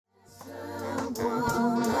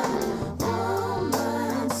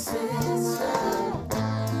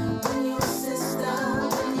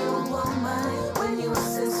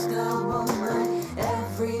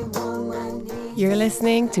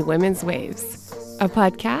listening to Women's Waves, a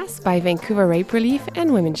podcast by Vancouver Rape Relief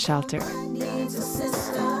and Women's Shelter.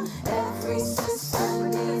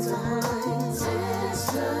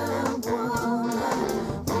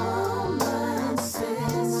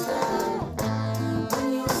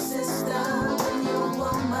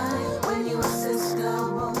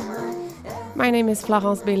 My name is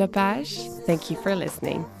Florence B-Lepage. Thank you for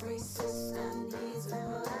listening.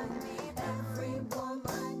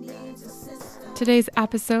 Today's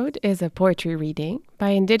episode is a poetry reading by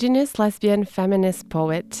Indigenous lesbian feminist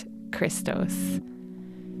poet Christos.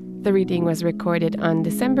 The reading was recorded on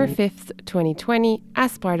December 5th, 2020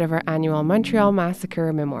 as part of our annual Montreal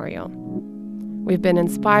Massacre Memorial. We've been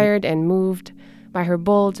inspired and moved by her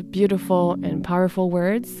bold, beautiful, and powerful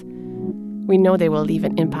words. We know they will leave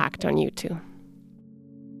an impact on you too.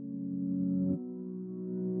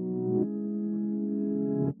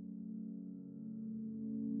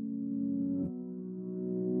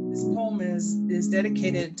 This poem is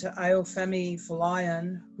dedicated to Ayofemi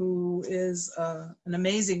Folayan, who is an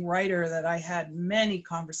amazing writer that I had many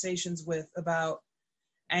conversations with about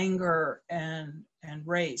anger and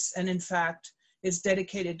race. And in fact, it's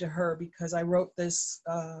dedicated to her because I wrote this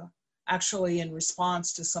actually in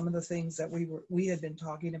response to some of the things that we had been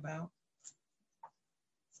talking about.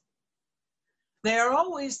 They are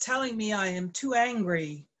always telling me I am too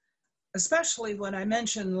angry, especially when I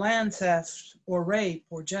mention land theft or rape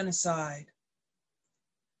or genocide.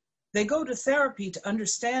 They go to therapy to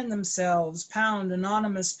understand themselves, pound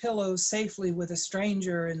anonymous pillows safely with a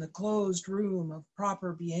stranger in the closed room of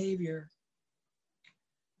proper behavior.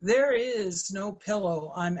 There is no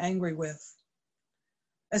pillow I'm angry with.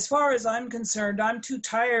 As far as I'm concerned, I'm too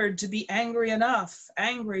tired to be angry enough,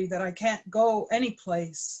 angry that I can't go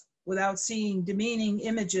anyplace without seeing demeaning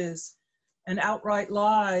images and outright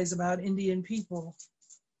lies about Indian people.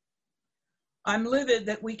 I'm livid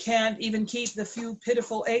that we can't even keep the few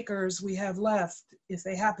pitiful acres we have left if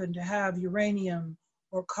they happen to have uranium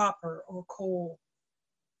or copper or coal.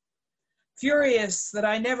 Furious that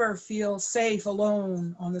I never feel safe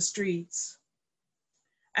alone on the streets.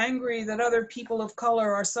 Angry that other people of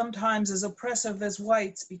color are sometimes as oppressive as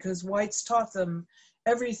whites because whites taught them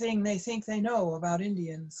everything they think they know about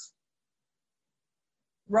Indians.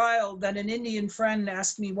 Riled that an Indian friend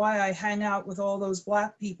asked me why I hang out with all those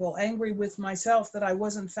Black people, angry with myself that I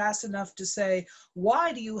wasn't fast enough to say,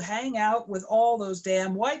 why do you hang out with all those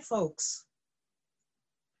damn white folks?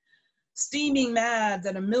 Steaming mad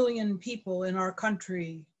that 1 million people in our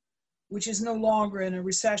country, which is no longer in a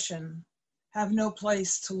recession, have no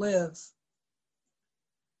place to live.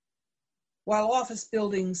 While office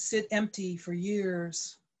buildings sit empty for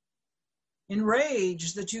years.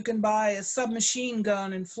 Enraged that you can buy a submachine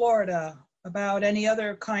gun in Florida, about any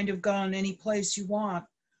other kind of gun any place you want,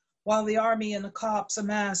 while the army and the cops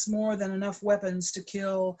amass more than enough weapons to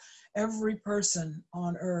kill every person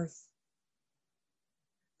on earth.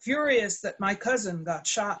 Furious that my cousin got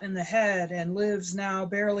shot in the head and lives now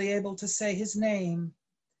barely able to say his name.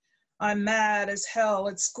 I'm mad as hell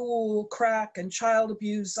at school, crack, and child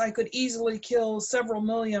abuse. I could easily kill several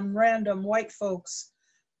million random white folks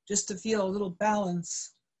just to feel a little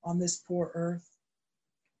balance on this poor earth.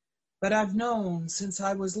 But I've known since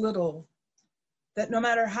I was little that no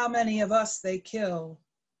matter how many of us they kill,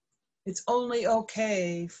 it's only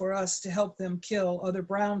okay for us to help them kill other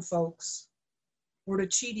brown folks, or to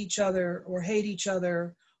cheat each other, or hate each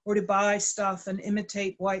other, or to buy stuff and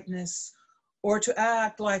imitate whiteness, or to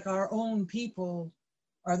act like our own people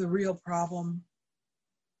are the real problem,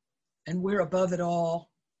 and we're above it all.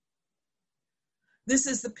 This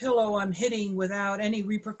is the pillow I'm hitting without any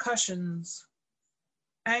repercussions.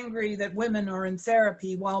 Angry that women are in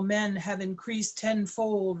therapy while men have increased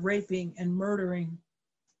tenfold raping and murdering.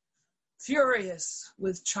 Furious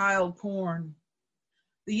with child porn.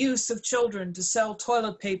 The use of children to sell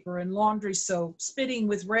toilet paper and laundry soap, spitting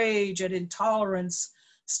with rage at intolerance,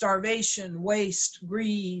 starvation, waste,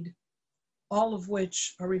 greed, all of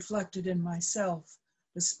which are reflected in myself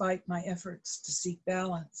despite my efforts to seek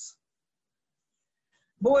balance.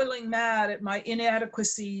 Boiling mad at my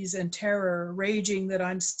inadequacies and terror, raging that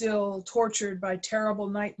I'm still tortured by terrible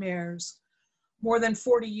nightmares, more than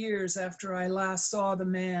 40 years after I last saw the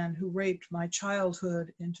man who raped my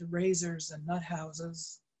childhood into razors and nut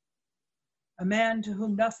houses. A man to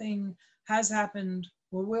whom nothing has happened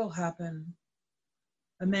or will happen.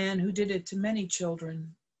 A man who did it to many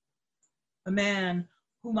children. A man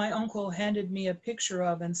who my uncle handed me a picture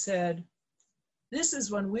of and said, "This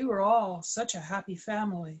is when we were all such a happy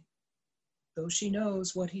family," though she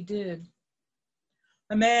knows what he did.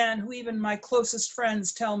 A man who even my closest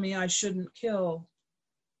friends tell me I shouldn't kill.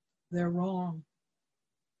 They're wrong.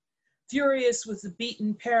 Furious with the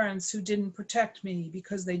beaten parents who didn't protect me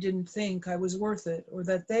because they didn't think I was worth it or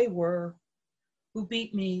that they were, who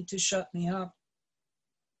beat me to shut me up.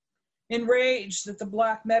 Enraged that the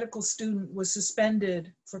black medical student was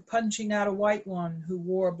suspended for punching out a white one who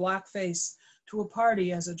wore blackface to a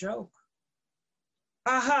party as a joke.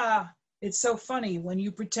 Ha ha, it's so funny when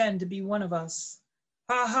you pretend to be one of us.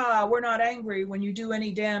 Ha ha, we're not angry when you do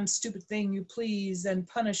any damn stupid thing you please and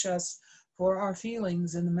punish us for our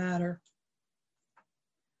feelings in the matter.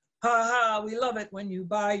 Ha ha, we love it when you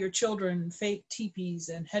buy your children fake teepees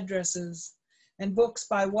and headdresses and books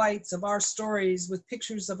by whites of our stories with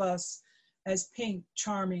pictures of us as pink,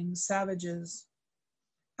 charming savages.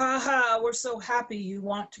 Ha ha, we're so happy you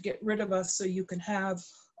want to get rid of us so you can have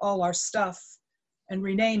all our stuff and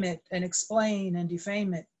rename it and explain and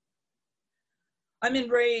defame it. I'm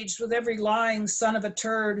enraged with every lying son of a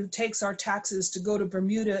turd who takes our taxes to go to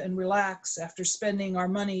Bermuda and relax after spending our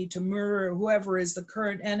money to murder whoever is the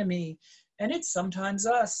current enemy, and it's sometimes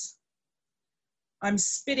us. I'm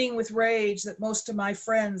spitting with rage that most of my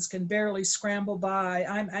friends can barely scramble by.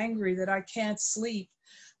 I'm angry that I can't sleep,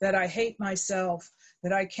 that I hate myself,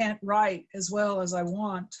 that I can't write as well as I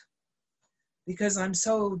want, because I'm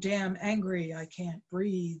so damn angry I can't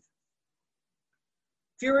breathe.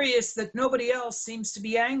 Furious that nobody else seems to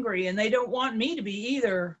be angry and they don't want me to be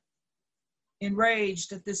either.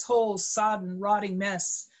 Enraged at this whole sodden, rotting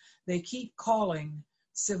mess they keep calling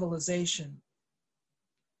civilization,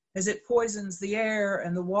 as it poisons the air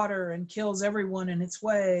and the water and kills everyone in its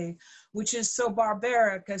way, which is so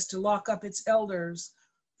barbaric as to lock up its elders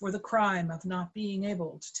for the crime of not being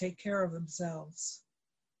able to take care of themselves.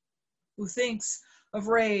 Who thinks of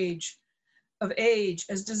age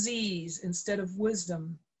as disease instead of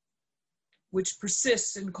wisdom, which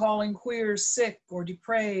persists in calling queers sick or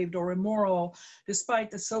depraved or immoral,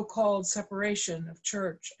 despite the so-called separation of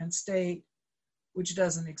church and state, which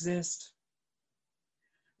doesn't exist.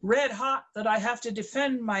 Red hot that I have to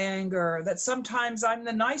defend my anger, that sometimes I'm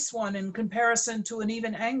the nice one in comparison to an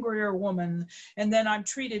even angrier woman, and then I'm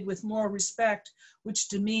treated with more respect, which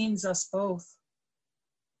demeans us both.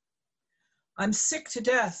 I'm sick to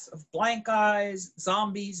death of blank eyes,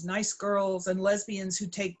 zombies, nice girls, and lesbians who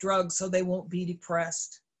take drugs so they won't be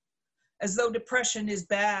depressed. As though depression is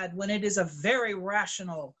bad when it is a very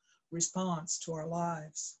rational response to our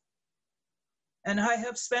lives. And I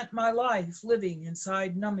have spent my life living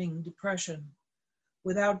inside numbing depression,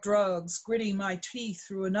 without drugs, gritting my teeth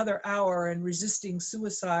through another hour and resisting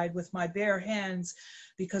suicide with my bare hands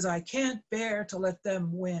because I can't bear to let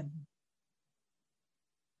them win.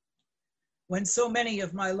 When so many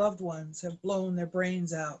of my loved ones have blown their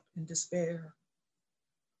brains out in despair.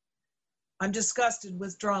 I'm disgusted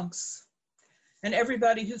with drunks and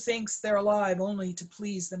everybody who thinks they're alive only to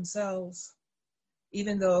please themselves,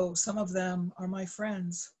 even though some of them are my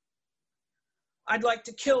friends. I'd like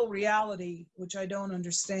to kill reality, which I don't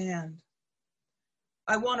understand.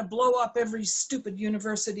 I want to blow up every stupid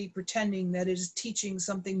university pretending that it is teaching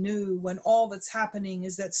something new when all that's happening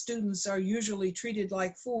is that students are usually treated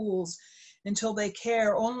like fools until they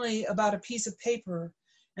care only about a piece of paper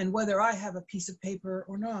and whether I have a piece of paper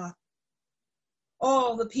or not.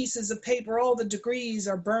 All the pieces of paper, all the degrees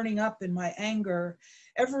are burning up in my anger.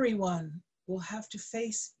 Everyone will have to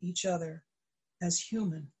face each other as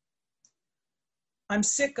human. I'm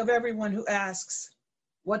sick of everyone who asks,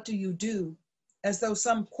 "What do you do?" as though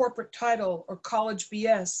some corporate title or college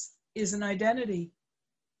BS is an identity.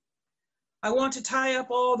 I want to tie up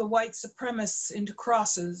all the white supremacists into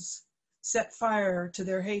crosses, set fire to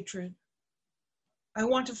their hatred. I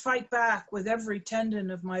want to fight back with every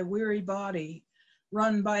tendon of my weary body,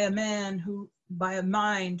 run by a mind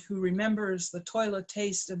who remembers the toilet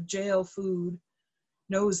taste of jail food,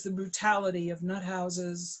 knows the brutality of nut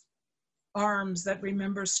houses, arms that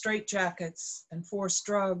remember straitjackets and forced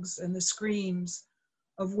drugs and the screams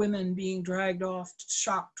of women being dragged off to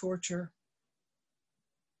shock torture,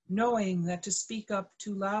 knowing that to speak up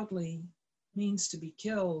too loudly means to be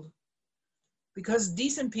killed. Because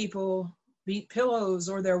decent people beat pillows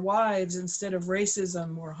or their wives instead of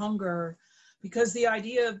racism or hunger, because the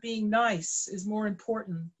idea of being nice is more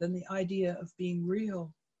important than the idea of being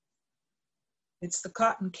real. It's the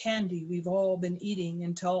cotton candy we've all been eating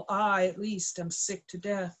until I, at least, am sick to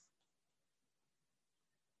death.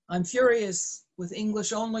 I'm furious with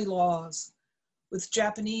English-only laws, with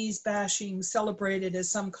Japanese bashing celebrated as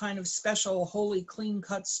some kind of special, holy,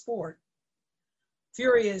 clean-cut sport.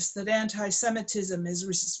 Furious that anti-Semitism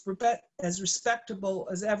is as respectable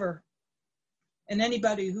as ever. And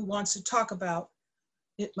anybody who wants to talk about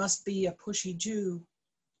it must be a pushy Jew.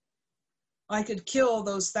 I could kill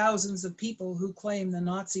those thousands of people who claim the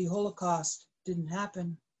Nazi Holocaust didn't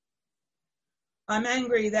happen. I'm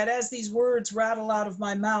angry that as these words rattle out of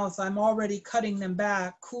my mouth, I'm already cutting them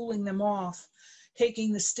back, cooling them off,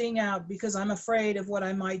 taking the sting out because I'm afraid of what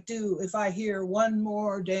I might do if I hear one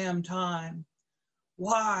more damn time.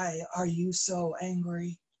 Why are you so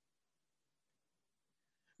angry?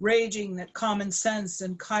 Raging that common sense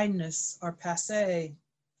and kindness are passé,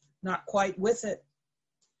 not quite with it.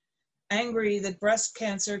 Angry that breast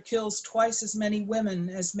cancer kills twice as many women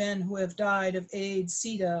as men who have died of AIDS,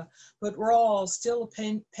 SIDA, but we're all still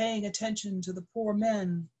paying attention to the poor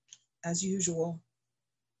men, as usual.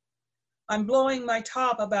 I'm blowing my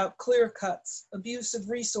top about clear cuts, abuse of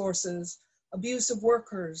resources, abuse of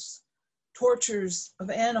workers, tortures of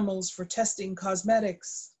animals for testing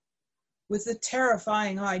cosmetics, with the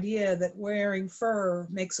terrifying idea that wearing fur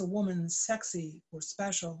makes a woman sexy or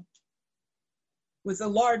special, with the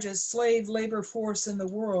largest slave labor force in the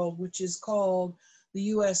world, which is called the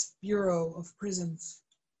US Bureau of Prisons.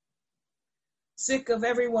 Sick of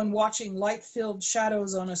everyone watching light-filled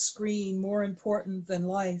shadows on a screen more important than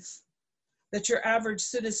life, that your average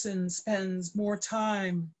citizen spends more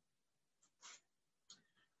time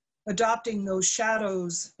adopting those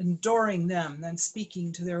shadows, enduring them, than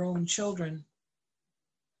speaking to their own children.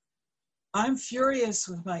 I'm furious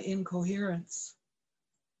with my incoherence,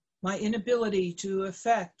 my inability to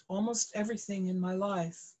affect almost everything in my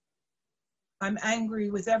life. I'm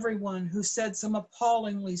angry with everyone who said some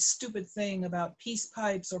appallingly stupid thing about peace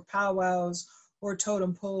pipes or powwows or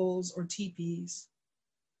totem poles or teepees.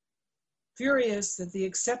 Furious that the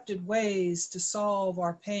accepted ways to solve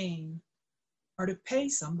our pain are to pay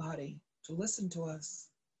somebody to listen to us,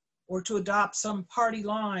 or to adopt some party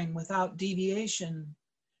line without deviation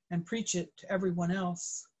and preach it to everyone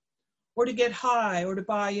else, or to get high, or to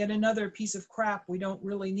buy yet another piece of crap we don't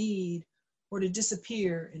really need, or to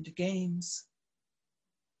disappear into games.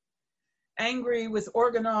 Angry with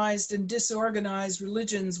organized and disorganized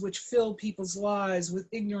religions which fill people's lives with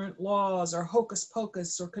ignorant laws or hocus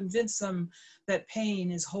pocus, or convince them that pain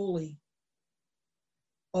is holy.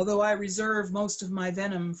 Although I reserve most of my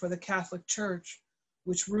venom for the Catholic Church,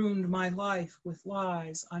 which ruined my life with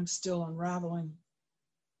lies I'm still unraveling.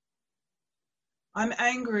 I'm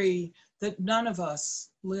angry that none of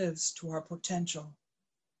us lives to our potential,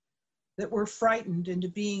 that we're frightened into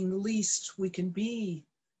being the least we can be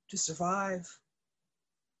to survive.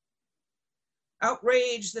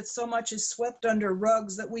 Outraged that so much is swept under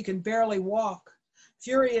rugs that we can barely walk,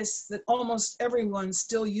 furious that almost everyone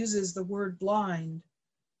still uses the word blind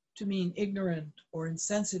to mean ignorant or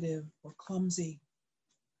insensitive or clumsy.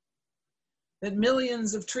 That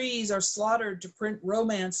millions of trees are slaughtered to print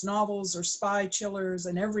romance novels or spy chillers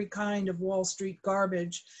and every kind of Wall Street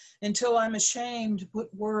garbage until I'm ashamed to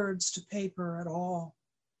put words to paper at all.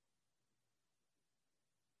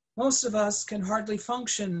 Most of us can hardly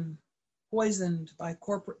function, poisoned by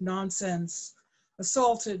corporate nonsense,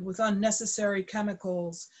 assaulted with unnecessary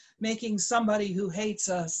chemicals, making somebody who hates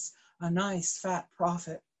us a nice fat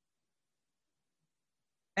profit.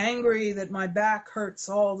 Angry that my back hurts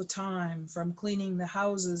all the time from cleaning the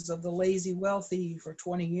houses of the lazy wealthy for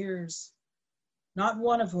 20 years, not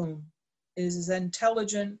one of whom is as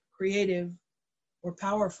intelligent, creative, or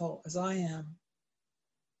powerful as I am.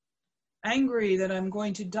 Angry that I'm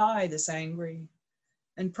going to die this angry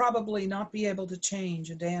and probably not be able to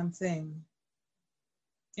change a damn thing.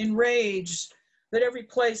 Enraged that every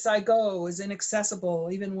place I go is inaccessible,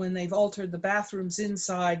 even when they've altered the bathrooms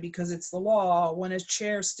inside because it's the law, when a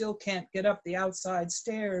chair still can't get up the outside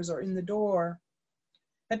stairs or in the door.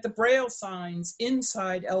 At the Braille signs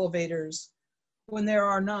inside elevators, when there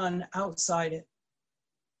are none outside it.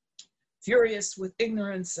 Furious with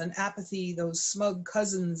ignorance and apathy, those smug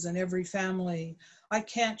cousins in every family, I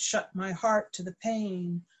can't shut my heart to the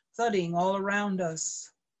pain thudding all around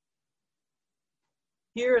us.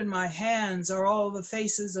 Here in my hands are all the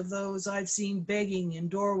faces of those I've seen begging in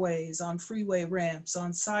doorways, on freeway ramps,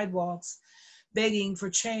 on sidewalks, begging for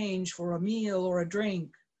change for a meal or a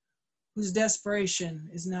drink, whose desperation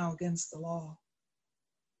is now against the law.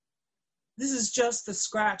 This is just the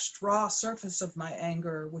scratched, raw surface of my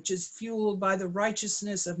anger, which is fueled by the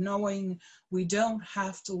righteousness of knowing we don't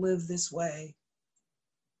have to live this way.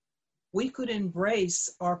 We could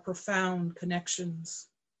embrace our profound connections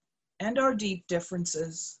and our deep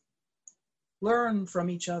differences, learn from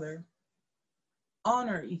each other,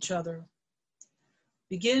 honor each other,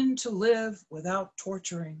 begin to live without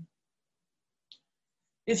torturing.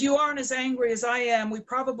 If you aren't as angry as I am, we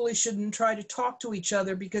probably shouldn't try to talk to each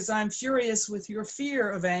other because I'm furious with your fear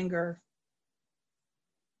of anger.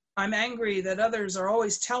 I'm angry that others are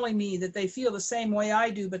always telling me that they feel the same way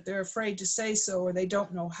I do, but they're afraid to say so, or they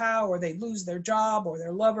don't know how, or they lose their job or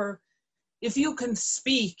their lover. If you can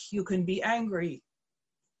speak, you can be angry.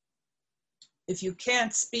 If you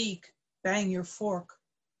can't speak, bang your fork.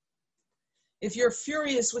 If you're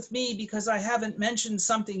furious with me because I haven't mentioned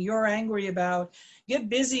something you're angry about, get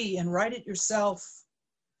busy and write it yourself.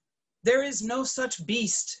 There is no such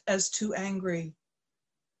beast as too angry.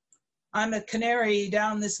 I'm a canary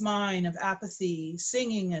down this mine of apathy,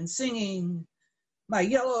 singing and singing, my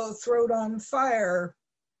yellow throat on fire,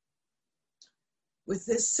 with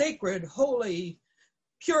this sacred, holy,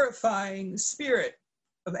 purifying spirit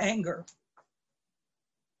of anger.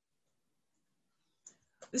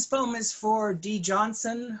 This poem is for Dee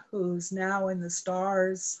Johnson, who's now in the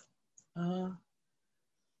stars.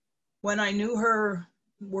 When I knew her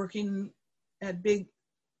working at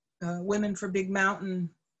Women for Big Mountain,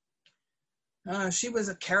 she was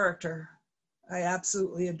a character. I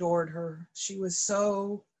absolutely adored her. She was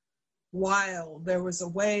so wild. There was a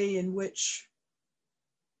way in which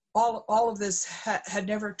all of this had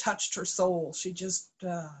never touched her soul. She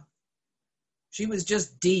was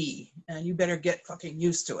just Dee, and you better get fucking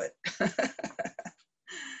used to it.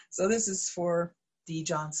 So this is for Dee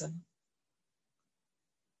Johnson.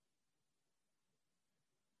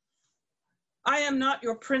 I am not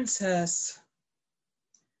your princess.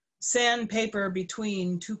 Sandpaper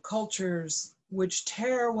between two cultures which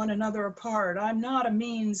tear one another apart. I'm not a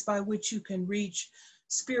means by which you can reach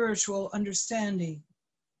spiritual understanding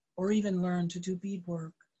or even learn to do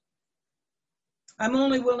beadwork. I'm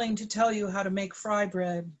only willing to tell you how to make fry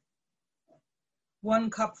bread.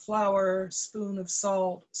 1 cup flour, spoon of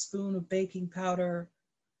salt, spoon of baking powder,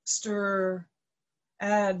 stir,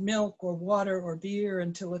 add milk or water or beer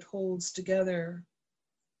until it holds together.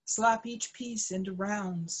 Slap each piece into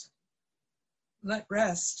rounds. Let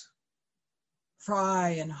rest. Fry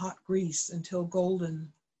in hot grease until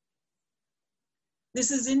golden. This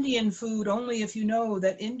is Indian food only if you know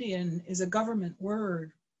that Indian is a government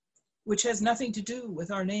word, which has nothing to do with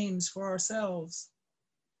our names for ourselves.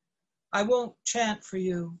 I won't chant for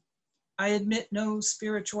you. I admit no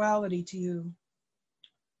spirituality to you.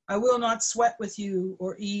 I will not sweat with you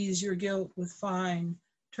or ease your guilt with fine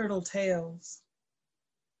turtle tales.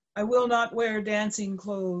 I will not wear dancing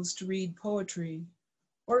clothes to read poetry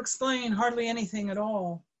or explain hardly anything at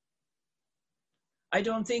all. I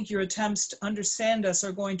don't think your attempts to understand us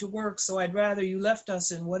are going to work, so I'd rather you left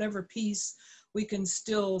us in whatever peace we can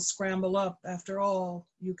still scramble up after all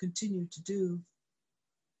you continue to do.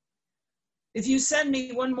 If you send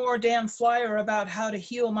me one more damn flyer about how to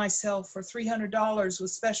heal myself for $300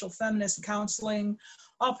 with special feminist counseling,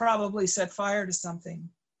 I'll probably set fire to something.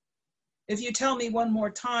 If you tell me one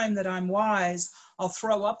more time that I'm wise, I'll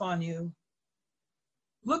throw up on you.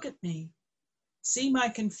 Look at me. See my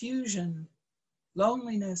confusion,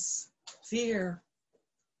 loneliness, fear,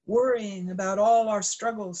 worrying about all our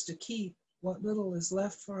struggles to keep what little is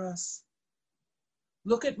left for us.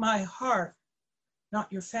 Look at my heart,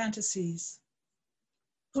 not your fantasies.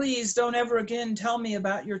 Please don't ever again tell me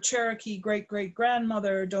about your Cherokee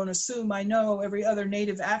great-great-grandmother. Don't assume I know every other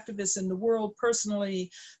Native activist in the world personally,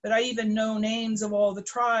 that I even know names of all the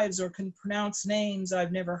tribes or can pronounce names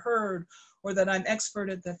I've never heard, or that I'm expert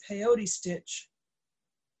at the peyote stitch.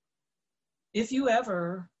 If you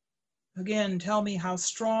ever, again, tell me how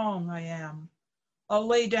strong I am, I'll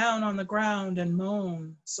lay down on the ground and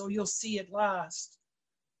moan, so you'll see at last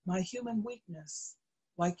my human weakness,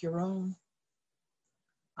 like your own.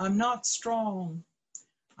 I'm not strong,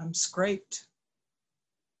 I'm scraped.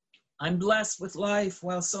 I'm blessed with life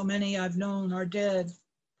while so many I've known are dead.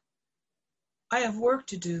 I have work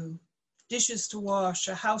to do, dishes to wash,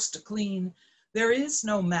 a house to clean. There is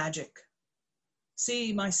no magic.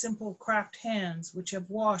 See my simple cracked hands, which have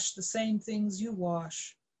washed the same things you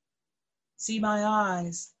wash. See my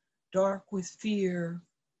eyes, dark with fear,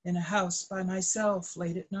 in a house by myself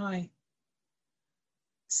late at night.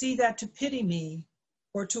 See that to pity me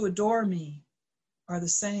or to adore me are the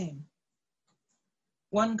same.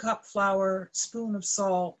 1 cup flour, spoon of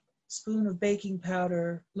salt, spoon of baking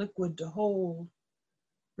powder, liquid to hold.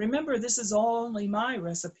 Remember, this is only my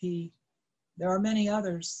recipe. There are many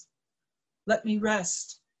others. Let me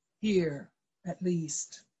rest here at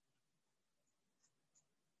least.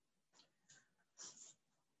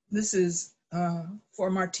 This is for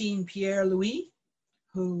Martine Pierre-Louis,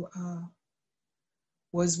 who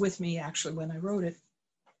was with me actually when I wrote it.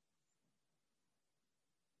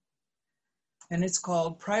 And it's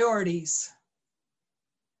called Priorities.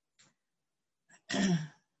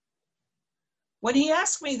 When he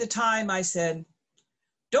asked me the time, I said,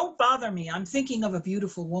 Don't bother me, I'm thinking of a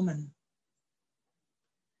beautiful woman.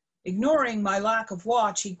 Ignoring my lack of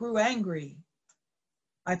watch, he grew angry.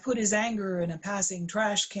 I put his anger in a passing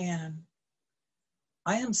trash can.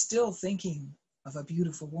 I am still thinking of a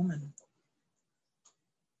beautiful woman.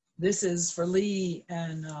 This is for Lee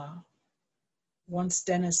and once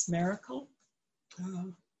Dennis Miracle,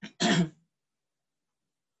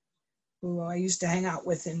 who I used to hang out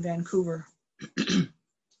with in Vancouver.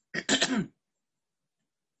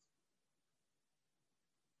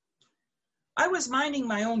 I was minding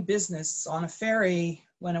my own business on a ferry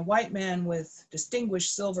when a white man with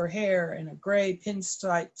distinguished silver hair and a gray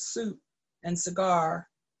pinstripe suit and cigar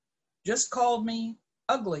just called me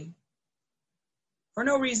ugly for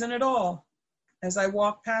no reason at all as I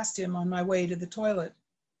walked past him on my way to the toilet.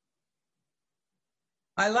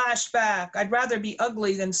 I lashed back, "I'd rather be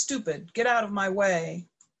ugly than stupid. Get out of my way."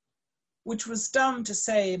 Which was dumb to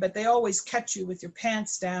say, but they always catch you with your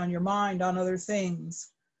pants down, your mind on other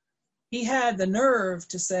things. He had the nerve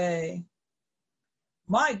to say,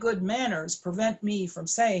 "My good manners prevent me from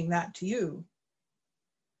saying that to you."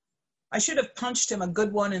 I should have punched him a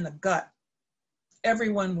good one in the gut.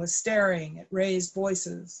 Everyone was staring at raised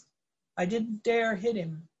voices. I didn't dare hit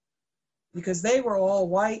him because they were all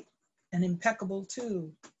white and impeccable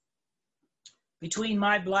too. Between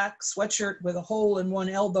my black sweatshirt with a hole in one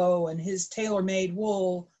elbow and his tailor-made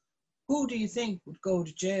wool, who do you think would go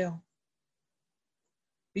to jail?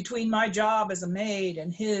 Between my job as a maid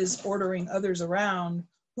and his ordering others around,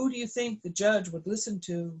 who do you think the judge would listen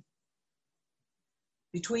to?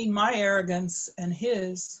 Between my arrogance and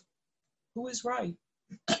his, who is right?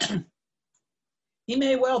 He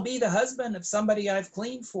may well be the husband of somebody I've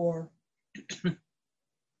cleaned for.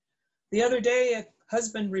 The other day, a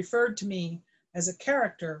husband referred to me as a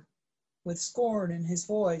character with scorn in his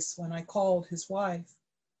voice when I called his wife,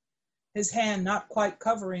 his hand not quite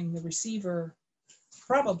covering the receiver,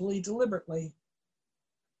 probably deliberately.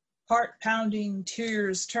 Heart pounding,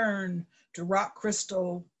 tears turn to rock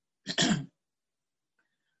crystal.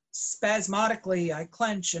 Spasmodically, I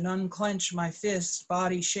clench and unclench my fist,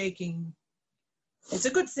 body shaking. It's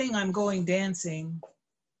a good thing I'm going dancing.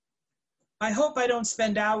 I hope I don't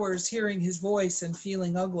spend hours hearing his voice and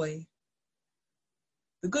feeling ugly.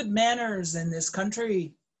 The good manners in this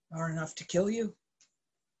country are enough to kill you.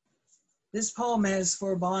 This poem is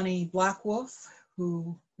for Bonnie Blackwolf,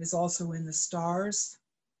 who is also in the Stars.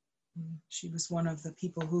 She was one of the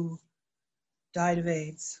people who died of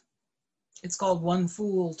AIDS. It's called One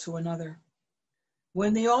Fool to Another.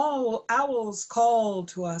 When the owls called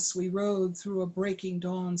to us, we rode through a breaking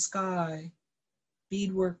dawn sky,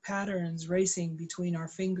 beadwork patterns racing between our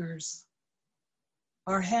fingers.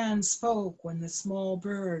 Our hands spoke when the small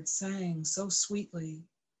birds sang so sweetly,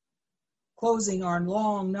 closing our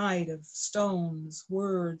long night of stones,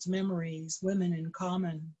 words, memories, women in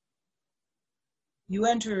common. You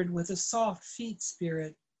entered with a soft feet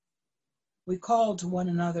spirit. We called to one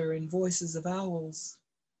another in voices of owls.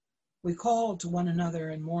 We called to one another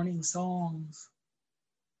in morning songs.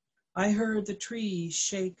 I heard the trees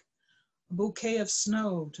shake a bouquet of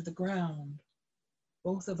snow to the ground,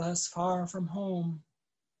 both of us far from home.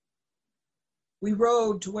 We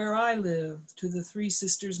rode to where I live, to the Three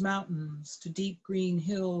Sisters Mountains, to deep green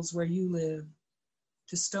hills where you live,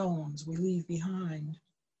 to stones we leave behind.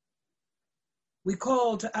 We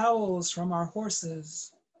called to owls from our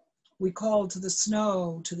horses. We called to the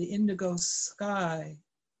snow, to the indigo sky.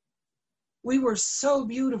 We were so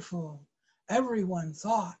beautiful, everyone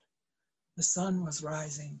thought the sun was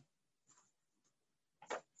rising.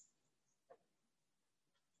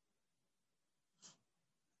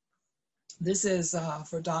 This is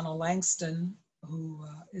for Donna Langston, who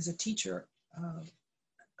is a teacher, I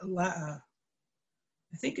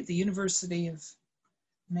think at the University of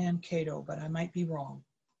Mankato, but I might be wrong.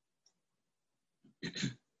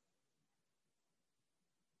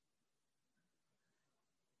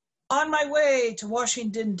 On my way to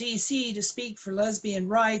Washington, D.C. to speak for lesbian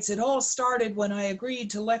rights, it all started when I agreed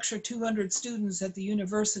to lecture 200 students at the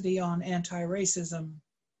university on anti-racism.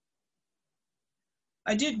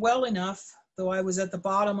 I did well enough, though I was at the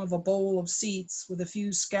bottom of a bowl of seats with a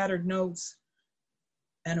few scattered notes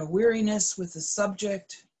and a weariness with the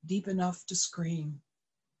subject deep enough to scream.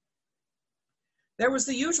 There was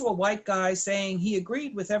the usual white guy saying he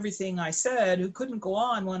agreed with everything I said, who couldn't go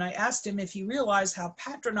on when I asked him if he realized how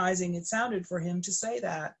patronizing it sounded for him to say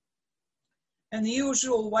that. And the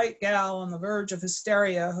usual white gal on the verge of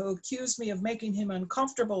hysteria who accused me of making him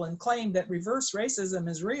uncomfortable and claimed that reverse racism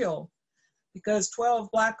is real because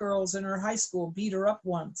 12 black girls in her high school beat her up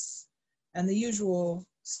once. And the usual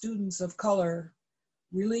students of color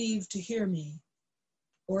relieved to hear me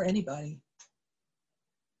or anybody.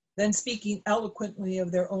 Then speaking eloquently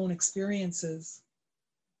of their own experiences.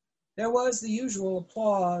 There was the usual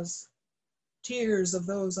applause, tears of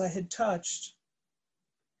those I had touched.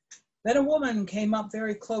 Then a woman came up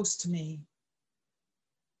very close to me.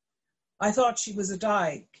 I thought she was a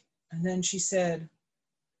dyke, and then she said,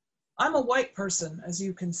 "I'm a white person, as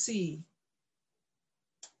you can see."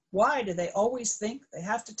 Why do they always think they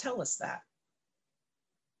have to tell us that?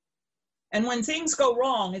 And when things go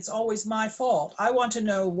wrong, it's always my fault. I want to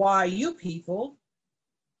know why you people,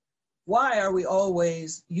 why are we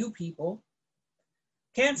always you people,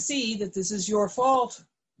 can't see that this is your fault?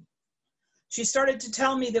 She started to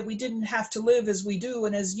tell me that we didn't have to live as we do,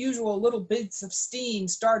 and as usual, little bits of steam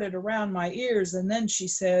started around my ears, and then she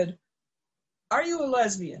said, "Are you a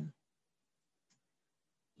lesbian?"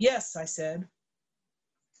 "Yes," I said.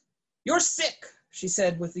 "You're sick," she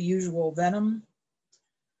said with the usual venom.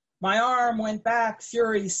 My arm went back,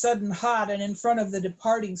 fury sudden hot, and in front of the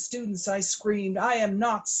departing students I screamed, "I am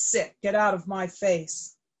not sick, get out of my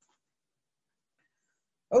face."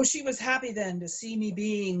 Oh, she was happy then to see me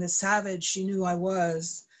being the savage she knew I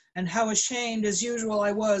was, and how ashamed as usual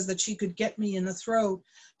I was that she could get me in the throat,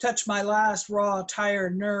 touch my last raw,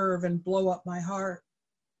 tired nerve, and blow up my heart.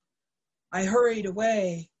 I hurried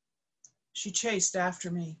away. She chased after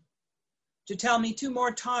me, to tell me 2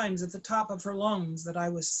 more times at the top of her lungs that I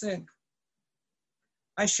was sick.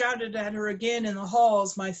 I shouted at her again in the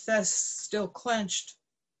halls, my fists still clenched.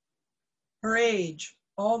 Her age,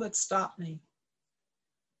 all that stopped me.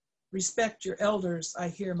 "Respect your elders," I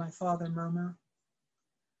hear my father murmur.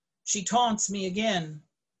 She taunts me again.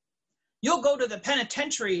 "You'll go to the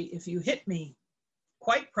penitentiary if you hit me,"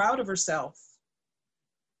 quite proud of herself.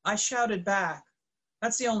 I shouted back,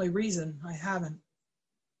 "That's the only reason I haven't."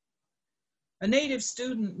 A native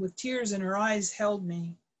student with tears in her eyes held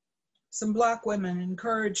me. Some black women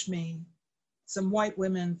encouraged me. Some white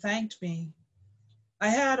women thanked me. I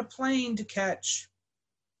had a plane to catch.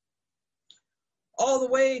 All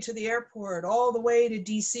the way to the airport, all the way to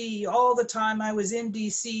DC, all the time I was in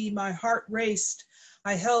DC, my heart raced.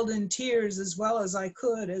 I held in tears as well as I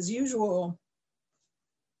could, as usual.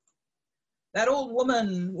 That old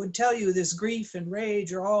woman would tell you this grief and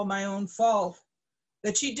rage are all my own fault,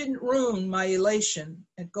 that she didn't ruin my elation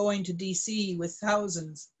at going to DC with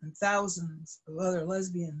thousands and thousands of other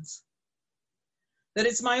lesbians. That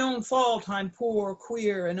it's my own fault I'm poor,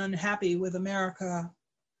 queer, and unhappy with America.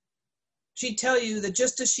 She'd tell you that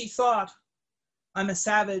just as she thought, I'm a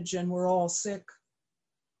savage and we're all sick.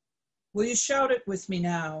 Will you shout it with me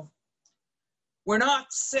now? We're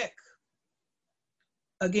not sick.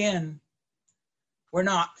 Again, we're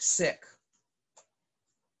not sick.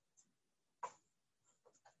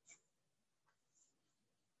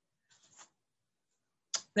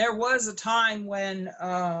 There was a time when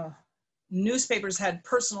newspapers had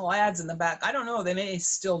personal ads in the back. I don't know, they may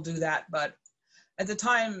still do that, but at the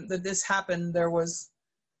time that this happened, there was,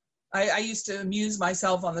 I used to amuse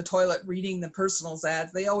myself on the toilet reading the personals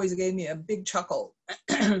ads. They always gave me a big chuckle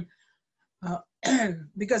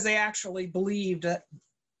because they actually believed that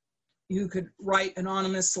you could write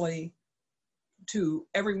anonymously to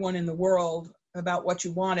everyone in the world about what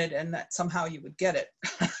you wanted and that somehow you would get it.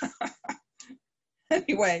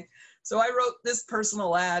 Anyway, so I wrote this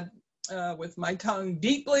personal ad with my tongue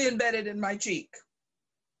deeply embedded in my cheek.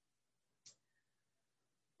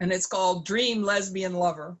 And it's called Dream Lesbian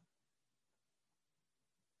Lover.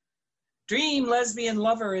 Dream lesbian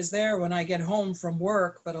lover is there when I get home from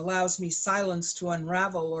work, but allows me silence to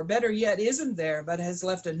unravel, or better yet, isn't there, but has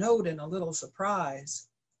left a note and a little surprise.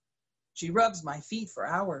 She rubs my feet for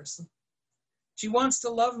hours. She wants to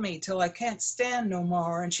love me till I can't stand no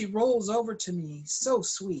more, and she rolls over to me, so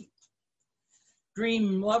sweet.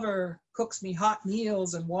 Dream lover cooks me hot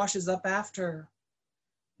meals and washes up after.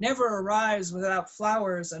 Never arrives without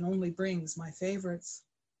flowers and only brings my favorites.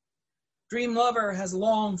 Dream lover has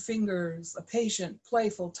long fingers, a patient,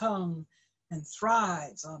 playful tongue, and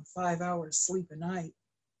thrives on 5 hours sleep a night.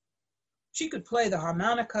 She could play the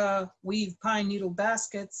harmonica, weave pine needle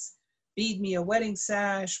baskets, bead me a wedding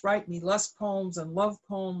sash, write me lust poems and love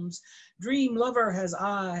poems. Dream lover has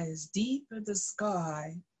eyes deep at the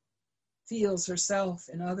sky, feels herself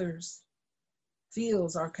in others,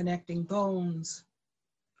 feels our connecting bones,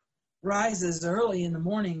 rises early in the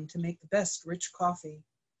morning to make the best rich coffee.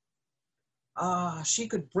 Ah, she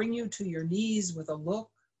could bring you to your knees with a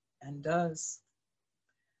look, and does.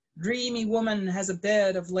 Dreamy woman has a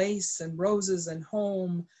bed of lace and roses and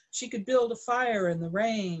home. She could build a fire in the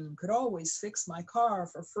rain, could always fix my car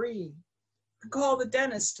for free, could call the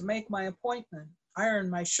dentist to make my appointment, iron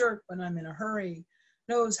my shirt when I'm in a hurry,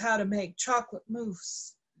 knows how to make chocolate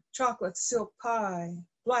mousse, chocolate silk pie,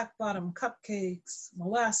 black bottom cupcakes,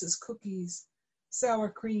 molasses cookies, sour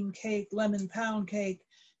cream cake, lemon pound cake,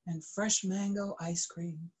 and fresh mango ice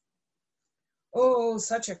cream. Oh,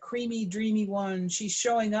 such a creamy, dreamy one. She's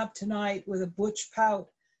showing up tonight with a butch pout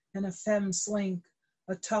and a femme slink,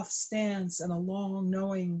 a tough stance and a long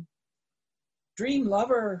knowing. Dream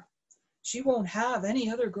lover. She won't have any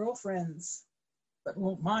other girlfriends, but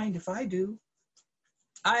won't mind if I do.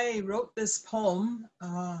 I wrote this poem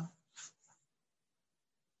out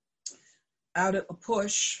at La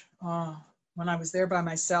Push when I was there by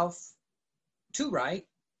myself to write.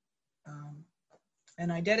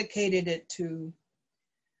 And I dedicated it to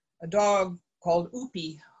a dog called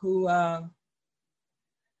Oopie, who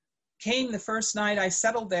came the first night I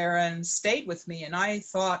settled there and stayed with me. And I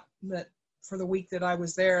thought that for the week that I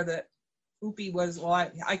was there that Oopie was, well,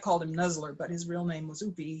 I called him Nuzzler, but his real name was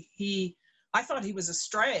Oopie. I thought he was a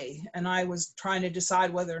stray, and I was trying to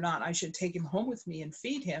decide whether or not I should take him home with me and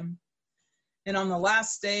feed him. And on the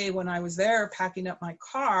last day when I was there packing up my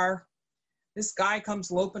car, this guy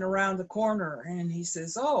comes loping around the corner and he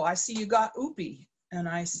says, "Oh, I see you got Oopie." And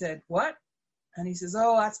I said, "What?" And he says,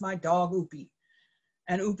 "Oh, that's my dog, Oopie."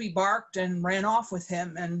 And Oopie barked and ran off with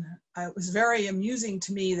him. And it was very amusing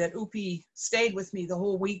to me that Oopie stayed with me the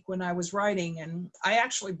whole week when I was writing. And I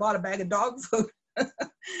actually bought a bag of dog food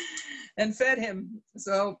and fed him.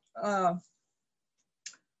 So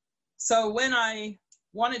when I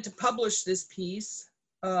wanted to publish this piece,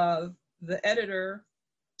 the editor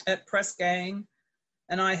at Press Gang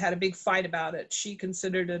and I had a big fight about it. She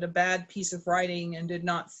considered it a bad piece of writing and did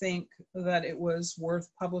not think that it was worth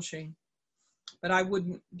publishing. But I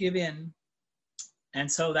wouldn't give in.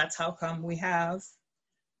 And so that's how come we have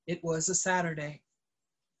It Was a Saturday.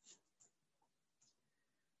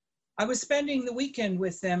 I was spending the weekend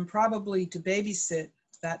with them, probably to babysit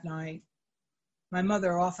that night. My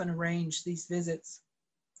mother often arranged these visits.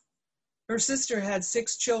 Her sister had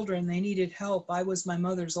 6 children. They needed help. I was my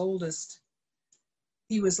mother's oldest.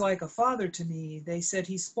 He was like a father to me. They said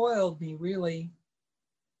he spoiled me, really.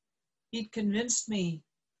 He'd convinced me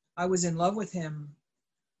I was in love with him,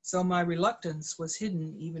 so my reluctance was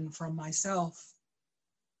hidden even from myself.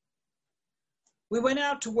 We went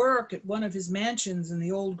out to work at one of his mansions in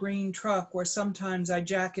the old green truck where sometimes I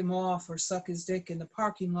jack him off or suck his dick in the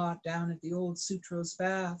parking lot down at the old Sutros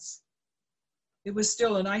Baths. It was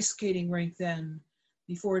still an ice skating rink then,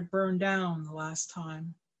 before it burned down the last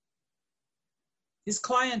time. His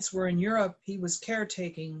clients were in Europe. He was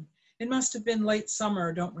caretaking. It must have been late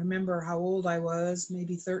summer. Don't remember how old I was,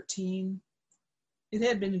 maybe 13. It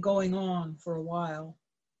had been going on for a while.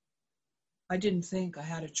 I didn't think I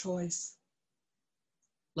had a choice.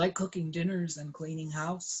 Like cooking dinners and cleaning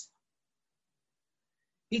house.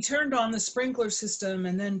 He turned on the sprinkler system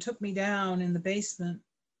and then took me down in the basement.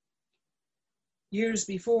 Years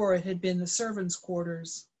before, it had been the servants'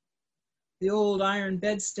 quarters. The old iron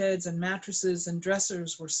bedsteads and mattresses and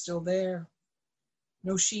dressers were still there.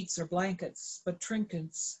 No sheets or blankets, but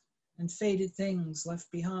trinkets and faded things left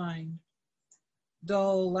behind.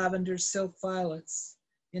 Dull lavender silk violets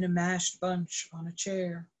in a mashed bunch on a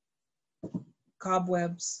chair.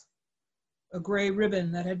 Cobwebs, a gray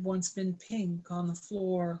ribbon that had once been pink on the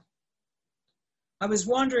floor. I was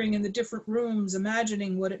wandering in the different rooms,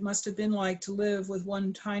 imagining what it must have been like to live with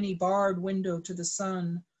one tiny barred window to the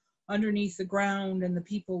sun, underneath the ground and the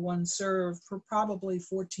people one served for probably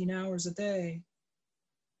 14 hours a day.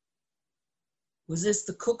 Was this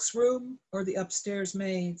the cook's room or the upstairs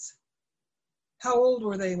maids? How old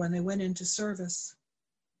were they when they went into service?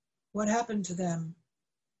 What happened to them?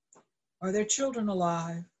 Are their children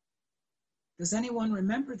alive? Does anyone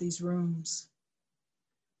remember these rooms?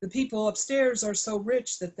 The people upstairs are so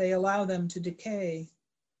rich that they allow them to decay.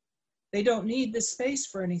 They don't need this space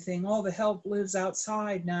for anything. All the help lives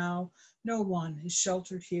outside now. No one is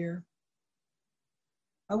sheltered here.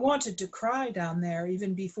 I wanted to cry down there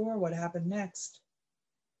even before what happened next.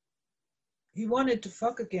 He wanted to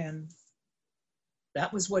fuck again.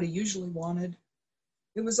 That was what he usually wanted.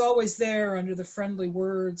 It was always there under the friendly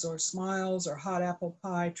words or smiles or hot apple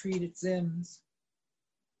pie treat at Zim's.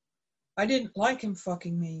 I didn't like him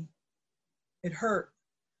fucking me. It hurt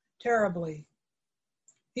terribly.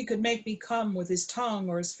 He could make me come with his tongue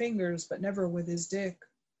or his fingers, but never with his dick.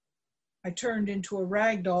 I turned into a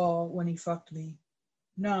rag doll when he fucked me,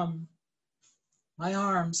 numb. My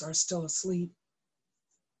arms are still asleep.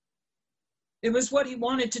 It was what he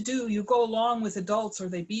wanted to do. You go along with adults or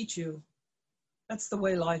they beat you. That's the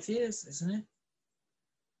way life is, isn't it?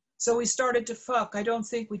 So we started to fuck. I don't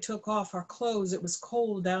think we took off our clothes. It was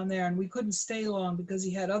cold down there and we couldn't stay long because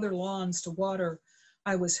he had other lawns to water.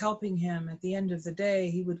 I was helping him. At the end of the day,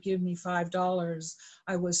 he would give me $5.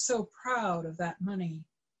 I was so proud of that money.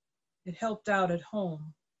 It helped out at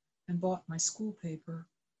home and bought my school paper.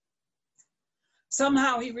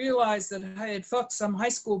 Somehow he realized that I had fucked some high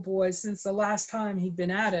school boys since the last time he'd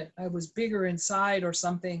been at it. I was bigger inside or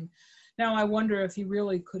something. Now I wonder if he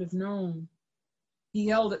really could have known. He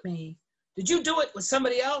yelled at me, "Did you do it with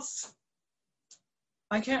somebody else?"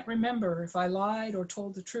 I can't remember if I lied or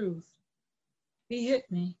told the truth. He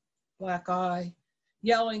hit me, black eye,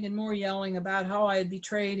 yelling and more yelling about how I had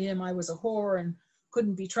betrayed him. I was a whore and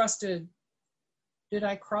couldn't be trusted. Did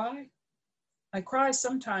I cry? I cry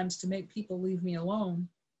sometimes to make people leave me alone.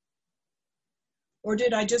 Or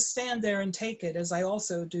did I just stand there and take it, as I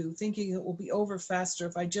also do, thinking it will be over faster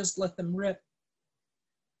if I just let them rip?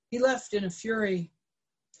 He left in a fury.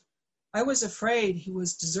 I was afraid he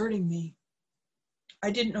was deserting me.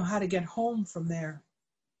 I didn't know how to get home from there.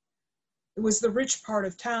 It was the rich part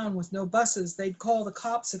of town with no buses. They'd call the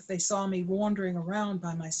cops if they saw me wandering around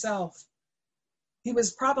by myself. He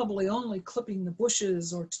was probably only clipping the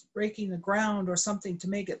bushes or raking the ground or something to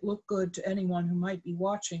make it look good to anyone who might be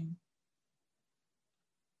watching.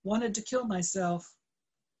 Wanted to kill myself.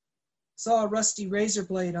 Saw a rusty razor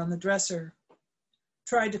blade on the dresser.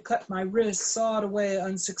 Tried to cut my wrist, saw it away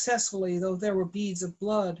unsuccessfully, though there were beads of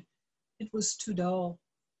blood. It was too dull.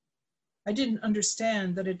 I didn't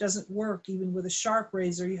understand that it doesn't work even with a sharp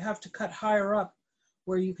razor. You have to cut higher up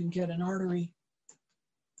where you can get an artery.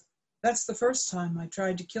 That's the first time I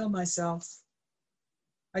tried to kill myself.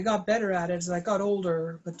 I got better at it as I got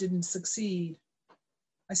older, but didn't succeed.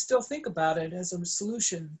 I still think about it as a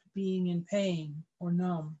solution to being in pain or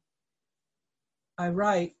numb. I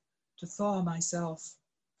write to thaw myself.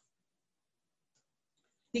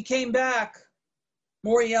 He came back,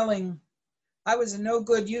 more yelling. I was a no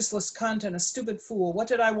good, useless cunt and a stupid fool. What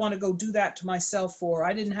did I want to go do that to myself for?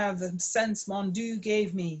 I didn't have the sense mon Dieu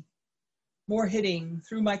gave me. More hitting,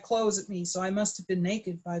 threw my clothes at me, so I must have been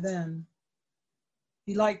naked by then.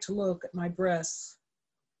 He liked to look at my breasts.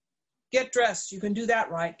 Get dressed, you can do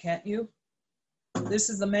that right, can't you? This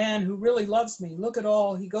is the man who really loves me. Look at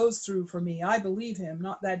all he goes through for me. I believe him,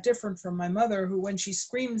 not that different from my mother, who when she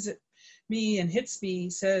screams at me and hits me,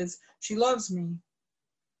 says she loves me.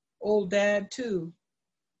 Old Dad, too.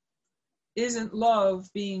 Isn't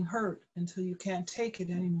love being hurt until you can't take it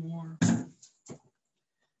anymore?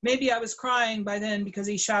 Maybe I was crying by then because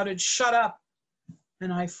he shouted, "Shut up!"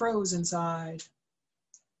 and I froze inside.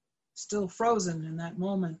 Still frozen in that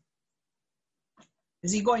moment.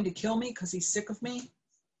 Is he going to kill me because he's sick of me?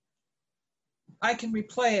 I can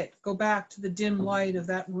replay it, go back to the dim light of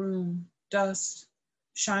that room, dust,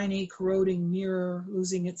 shiny, corroding mirror,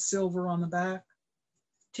 losing its silver on the back,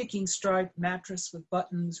 ticking striped mattress with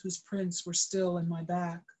buttons whose prints were still in my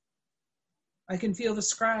back. I can feel the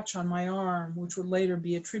scratch on my arm, which would later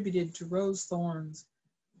be attributed to rose thorns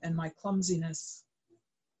and my clumsiness.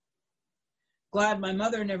 Glad my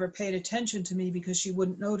mother never paid attention to me because she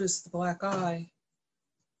wouldn't notice the black eye.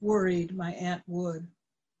 Worried my aunt would.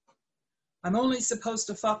 I'm only supposed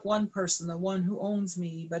to fuck one person, the one who owns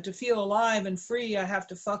me, but to feel alive and free, I have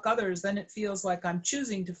to fuck others. Then it feels like I'm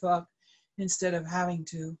choosing to fuck instead of having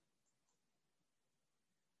to.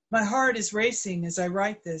 My heart is racing as I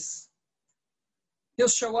write this. He'll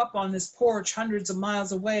show up on this porch hundreds of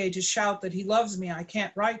miles away to shout that he loves me. I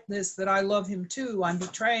can't write this, that I love him too. I'm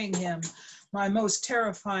betraying him. My most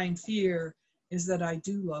terrifying fear is that I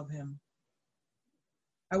do love him.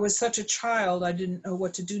 I was such a child, I didn't know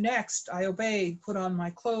what to do next. I obeyed, put on my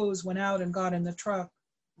clothes, went out and got in the truck.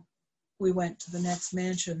 We went to the next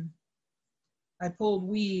mansion. I pulled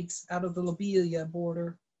weeds out of the lobelia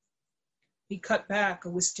border. He cut back a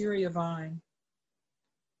wisteria vine.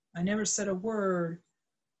 I never said a word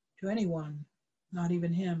to anyone, not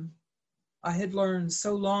even him. I had learned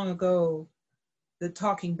so long ago that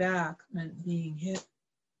talking back meant being hit.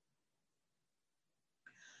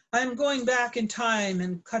 I am going back in time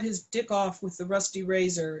and cut his dick off with the rusty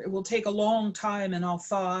razor. It will take a long time and I'll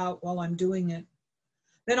thaw out while I'm doing it.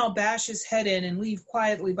 Then I'll bash his head in and leave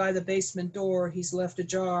quietly by the basement door he's left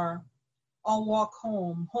ajar. I'll walk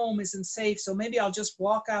home. Home isn't safe, so maybe I'll just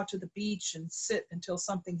walk out to the beach and sit until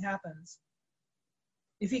something happens.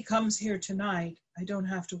 If he comes here tonight, I don't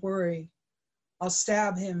have to worry. I'll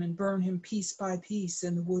stab him and burn him piece by piece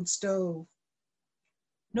in the wood stove.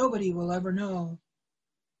 Nobody will ever know.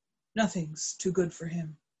 Nothing's too good for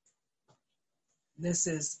him. This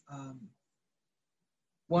is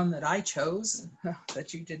one that I chose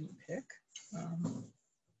that you didn't pick.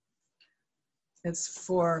 It's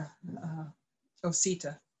for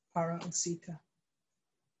Osita, Para Osita,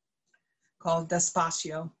 called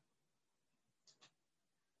Despacio.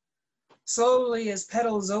 Slowly as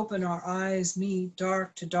petals open, our eyes meet,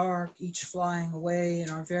 dark to dark, each flying away in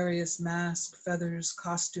our various masks, feathers,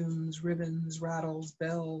 costumes, ribbons, rattles,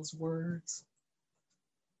 bells, words.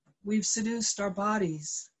 We've seduced our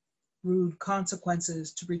bodies, rude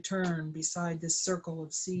consequences to return beside this circle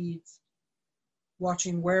of seeds,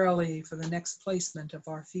 watching warily for the next placement of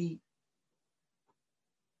our feet.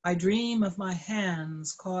 I dream of my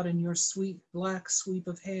hands caught in your sweet black sweep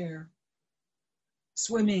of hair,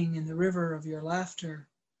 swimming in the river of your laughter.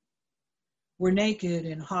 We're naked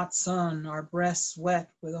in hot sun, our breasts wet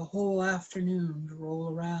with a whole afternoon to roll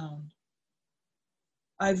around.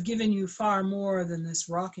 I've given you far more than this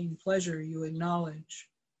rocking pleasure you acknowledge.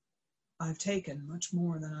 I've taken much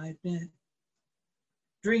more than I admit.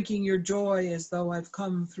 Drinking your joy as though I've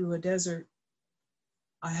come through a desert.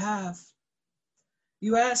 I have.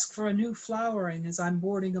 You ask for a new flowering as I'm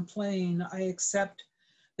boarding a plane. I accept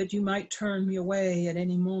that you might turn me away at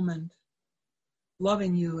any moment.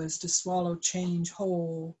 Loving you is to swallow change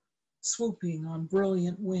whole, swooping on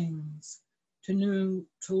brilliant wings, to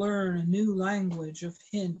learn a new language of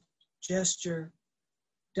hint, gesture,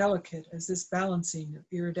 delicate as this balancing of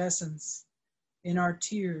iridescence in our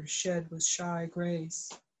tears shed with shy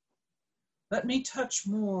grace. Let me touch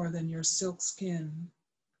more than your silk skin.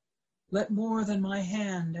 Let more than my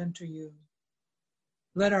hand enter you.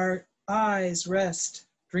 Let our eyes rest,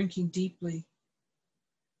 drinking deeply.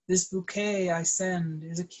 This bouquet I send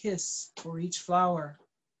is a kiss for each flower.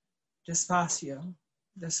 Despacio,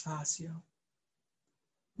 despacio.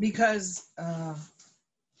 Because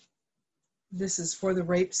this is for the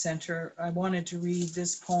Rape Center, I wanted to read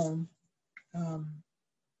this poem,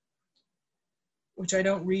 which I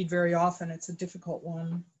don't read very often. It's a difficult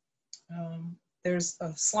one. There's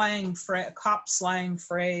a cop slang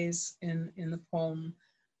phrase in the poem,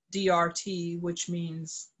 DRT, which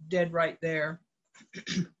means dead right there.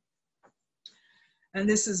 And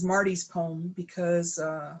this is Marty's poem because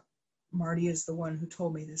Marty is the one who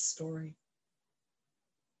told me this story.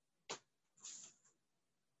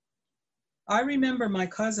 I remember my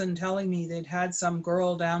cousin telling me they'd had some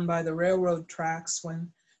girl down by the railroad tracks.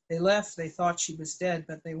 When they left, they thought she was dead,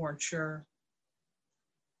 but they weren't sure.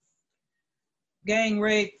 Gang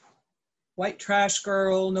rape, white trash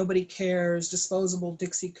girl, nobody cares, disposable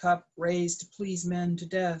Dixie cup raised to please men to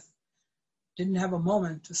death. Didn't have a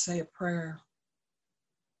moment to say a prayer.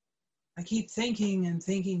 I keep thinking and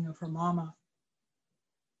thinking of her mama.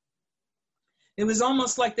 It was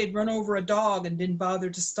almost like they'd run over a dog and didn't bother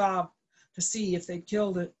to stop to see if they'd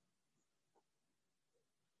killed it.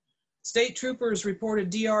 State troopers reported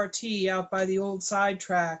DRT out by the old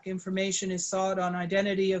sidetrack. Information is sought on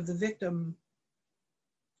identity of the victim.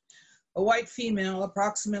 A white female,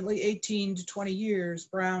 approximately 18 to 20 years,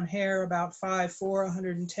 brown hair, about 5'4",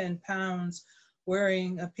 110 pounds,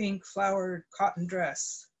 wearing a pink flowered cotton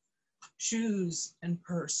dress. Shoes and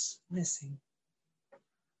purse missing.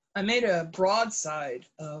 I made a broadside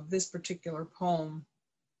of this particular poem,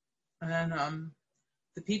 and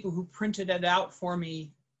the people who printed it out for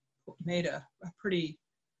me made a pretty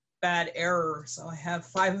bad error, so I have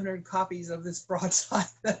 500 copies of this broadside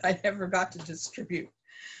that I never got to distribute.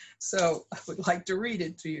 So I would like to read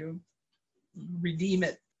it to you, redeem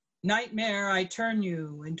it. Nightmare, I turn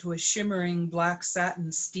you into a shimmering black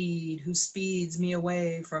satin steed who speeds me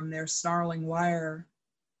away from their snarling wire.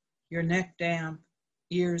 Your neck damp,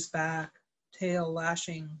 ears back, tail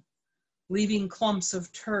lashing, leaving clumps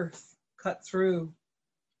of turf cut through.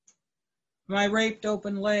 My raped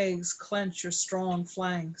open legs clench your strong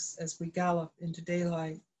flanks as we gallop into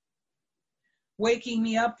daylight. Waking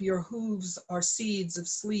me up, your hooves are seeds of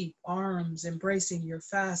sleep, arms embracing your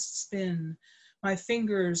fast spin. My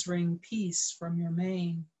fingers wring peace from your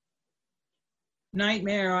mane.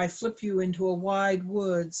 Nightmare, I flip you into a wide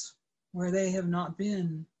woods where they have not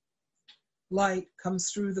been. Light comes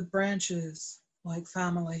through the branches like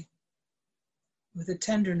family, with a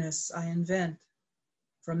tenderness I invent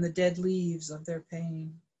from the dead leaves of their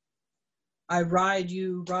pain. I ride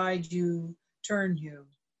you, turn you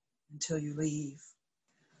until you leave.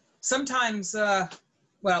 Sometimes,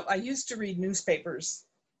 well, I used to read newspapers,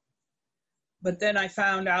 but then I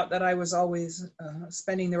found out that I was always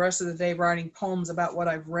spending the rest of the day writing poems about what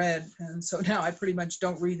I've read. And so now I pretty much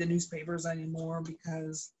don't read the newspapers anymore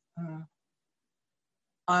because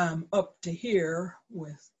I'm up to here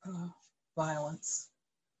with violence.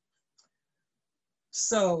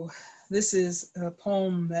 So this is a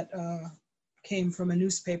poem that came from a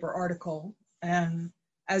newspaper article. And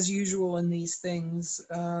as usual in these things,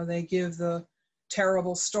 they give the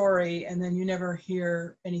terrible story and then you never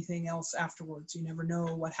hear anything else afterwards. You never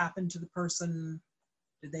know what happened to the person.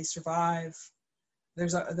 Did they survive?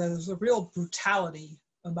 there's a real brutality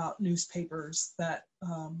about newspapers that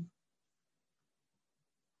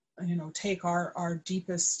take our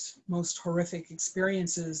deepest, most horrific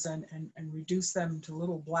experiences and reduce them to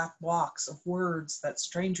little black blocks of words that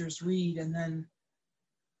strangers read, and then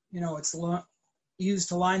it's used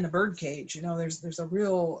to line the birdcage. There's a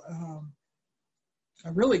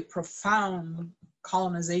really profound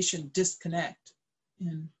colonization disconnect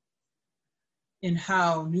in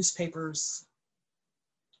how newspapers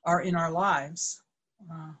are in our lives.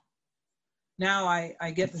 Now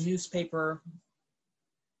I get the newspaper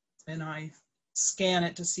and I scan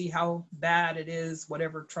it to see how bad it is,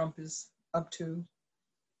 whatever Trump is up to.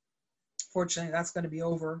 Fortunately, that's going to be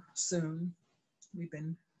over soon. We've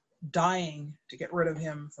been dying to get rid of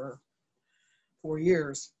him for 4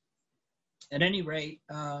 years. At any rate,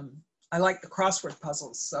 I like the crossword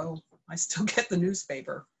puzzles, so I still get the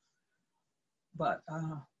newspaper. But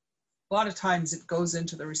a lot of times it goes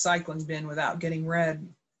into the recycling bin without getting read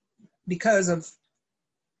because of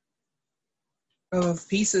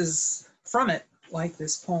pieces from it, like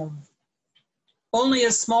this poem. Only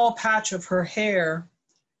a small patch of her hair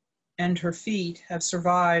and her feet have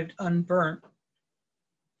survived unburnt.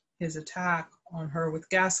 His attack on her with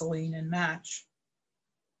gasoline and match.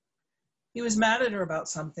 He was mad at her about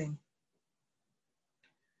something.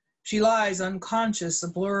 She lies unconscious, a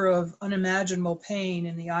blur of unimaginable pain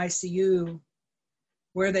in the ICU,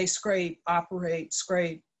 where they operate,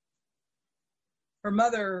 scrape. Her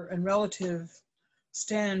mother and relative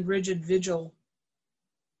stand rigid vigil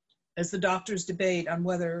as the doctors debate on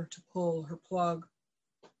whether to pull her plug.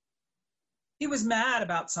 He was mad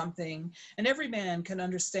about something, and every man can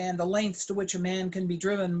understand the lengths to which a man can be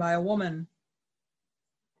driven by a woman.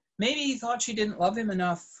 Maybe he thought she didn't love him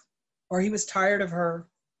enough, or he was tired of her,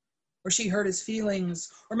 or she hurt his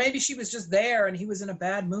feelings, or maybe she was just there and he was in a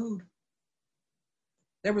bad mood.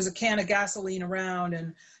 There was a can of gasoline around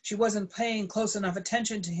and she wasn't paying close enough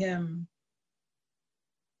attention to him.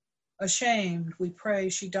 Ashamed, we pray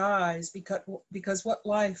she dies because what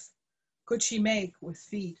life could she make with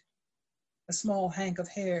feet, a small hank of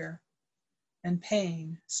hair, and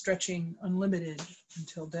pain stretching unlimited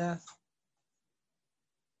until death?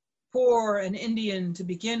 Poor an Indian to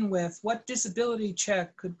begin with, what disability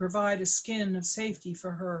check could provide a skin of safety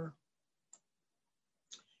for her?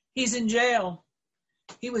 He's in jail.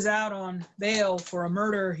 He was out on bail for a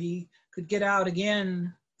murder. He could get out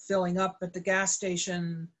again, filling up at the gas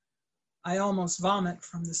station. I almost vomit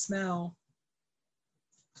from the smell.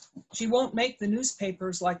 She won't make the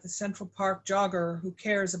newspapers like the Central Park jogger who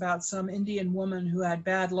cares about some Indian woman who had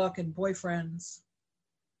bad luck in boyfriends.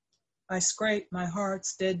 I scrape my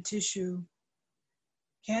heart's dead tissue.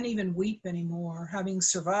 Can't even weep anymore, having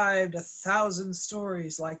survived 1,000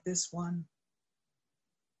 stories like this one.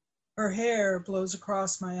 Her hair blows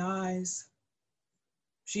across my eyes.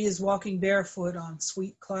 She is walking barefoot on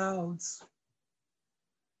sweet clouds.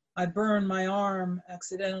 I burn my arm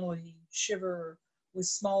accidentally, shiver with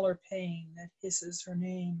smaller pain that hisses her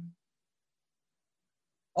name.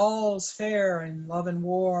 All's fair in love and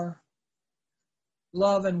war.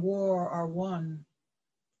 Love and war are one.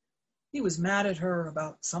 He was mad at her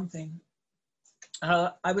about something.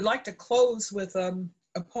 I would like to close with a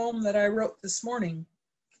poem that I wrote this morning.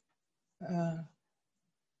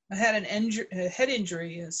 I had a head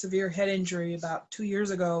injury, a severe head injury about 2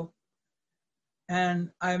 years ago.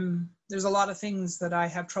 And there's a lot of things that I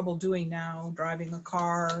have trouble doing now, driving a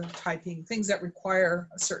car, typing, things that require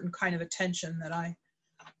a certain kind of attention that I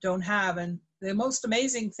don't have. And the most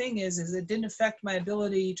amazing thing is it didn't affect my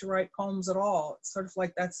ability to write poems at all. It's sort of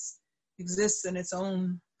like that exists in its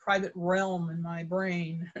own private realm in my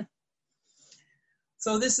brain.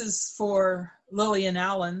 So this is for Lillian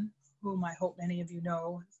Allen, whom I hope many of you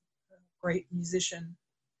know, a great musician,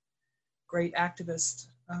 great activist.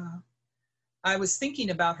 I was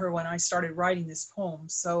thinking about her when I started writing this poem,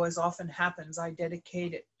 so as often happens, I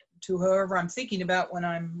dedicate it to whoever I'm thinking about when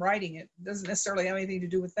I'm writing it. It doesn't necessarily have anything to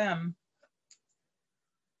do with them.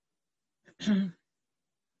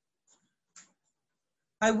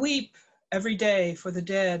 I weep every day for the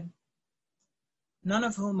dead, none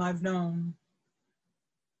of whom I've known.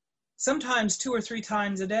 Sometimes 2 or 3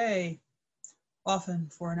 times a day, often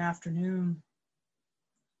for an afternoon.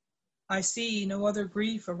 I see no other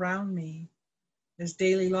grief around me as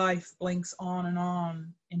daily life blinks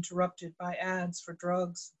on, interrupted by ads for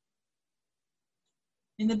drugs.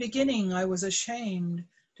 In the beginning, I was ashamed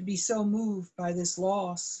to be so moved by this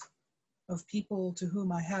loss of people to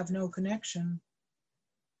whom I have no connection,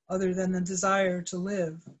 other than the desire to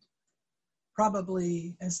live,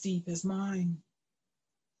 probably as deep as mine.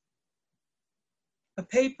 A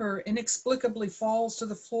paper inexplicably falls to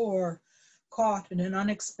the floor, caught in an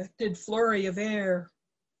unexpected flurry of air,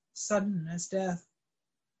 sudden as death.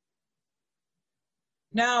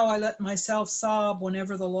 Now I let myself sob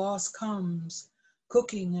whenever the loss comes,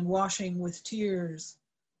 cooking and washing with tears.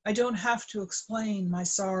 I don't have to explain my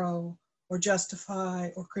sorrow or justify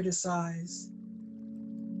or criticize.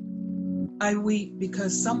 I weep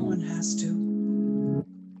because someone has to.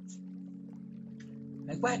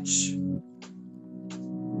 Miigwech.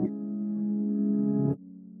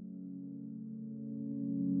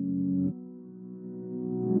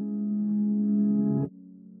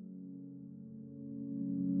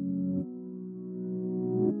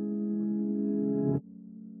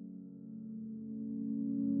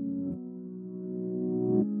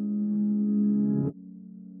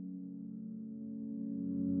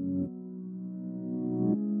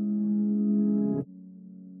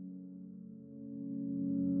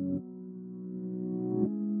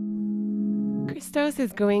 Christos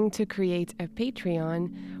is going to create a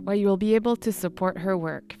Patreon where you will be able to support her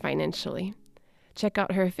work financially. Check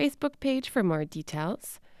out her Facebook page for more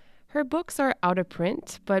details. Her books are out of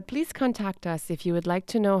print, but please contact us if you would like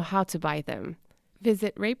to know how to buy them.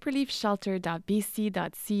 Visit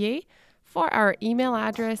raperiefshelter.bc.ca for our email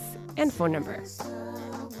address and phone number.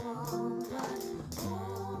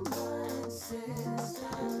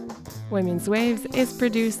 Women's Waves is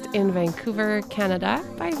produced in Vancouver, Canada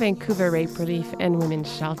by Vancouver Rape Relief and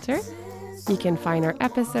Women's Shelter. You can find our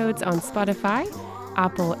episodes on Spotify,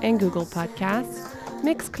 Apple and Google Podcasts,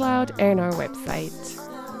 Mixcloud, and our website.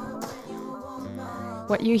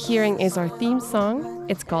 What you're hearing is our theme song.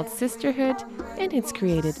 It's called Sisterhood, and it's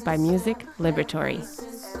created by Music Liberatory.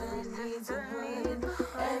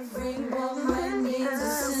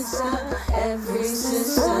 Every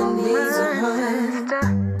sister needs a